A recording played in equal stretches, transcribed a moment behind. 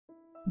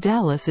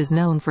Dallas is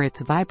known for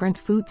its vibrant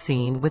food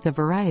scene with a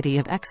variety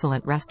of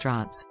excellent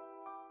restaurants.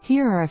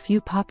 Here are a few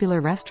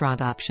popular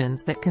restaurant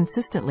options that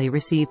consistently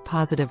receive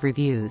positive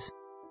reviews.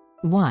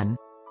 1.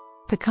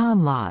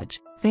 Pecan Lodge.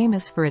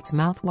 Famous for its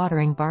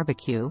mouth-watering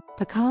barbecue,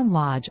 Pecan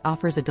Lodge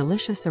offers a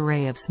delicious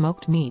array of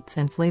smoked meats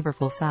and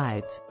flavorful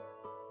sides.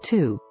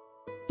 2.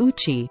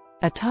 Uchi.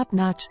 A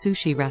top-notch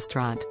sushi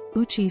restaurant,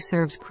 Uchi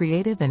serves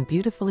creative and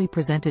beautifully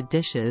presented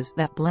dishes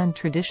that blend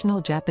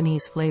traditional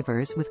Japanese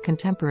flavors with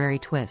contemporary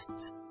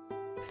twists.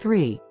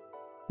 3.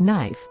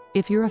 Knife.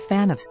 If you're a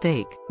fan of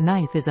steak,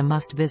 Knife is a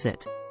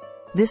must-visit.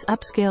 This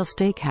upscale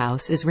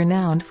steakhouse is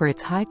renowned for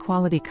its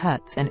high-quality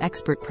cuts and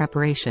expert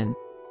preparation.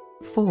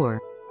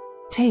 4.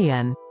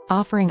 Tei-An.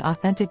 Offering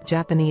authentic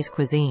Japanese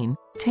cuisine,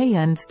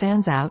 Tei-An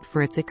stands out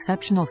for its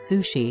exceptional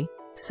sushi,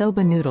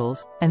 soba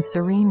noodles, and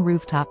serene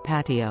rooftop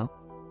patio.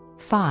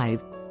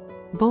 5.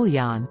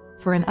 Bullion.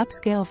 For an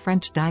upscale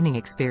French dining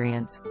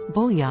experience,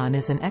 Bullion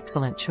is an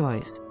excellent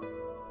choice.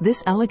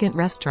 This elegant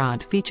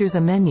restaurant features a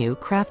menu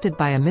crafted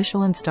by a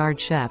Michelin-starred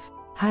chef,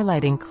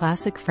 highlighting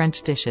classic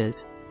French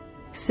dishes.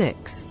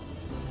 6.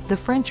 The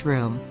French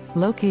Room.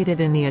 Located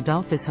in the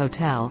Adolphus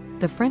Hotel,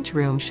 the French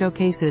Room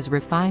showcases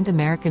refined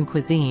American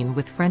cuisine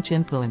with French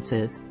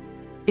influences.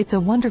 It's a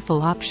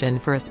wonderful option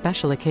for a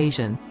special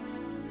occasion.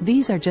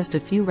 These are just a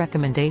few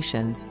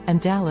recommendations,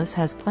 and Dallas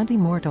has plenty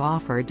more to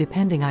offer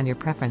depending on your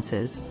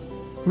preferences.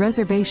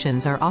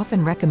 Reservations are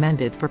often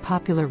recommended for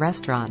popular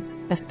restaurants,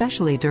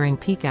 especially during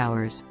peak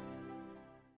hours.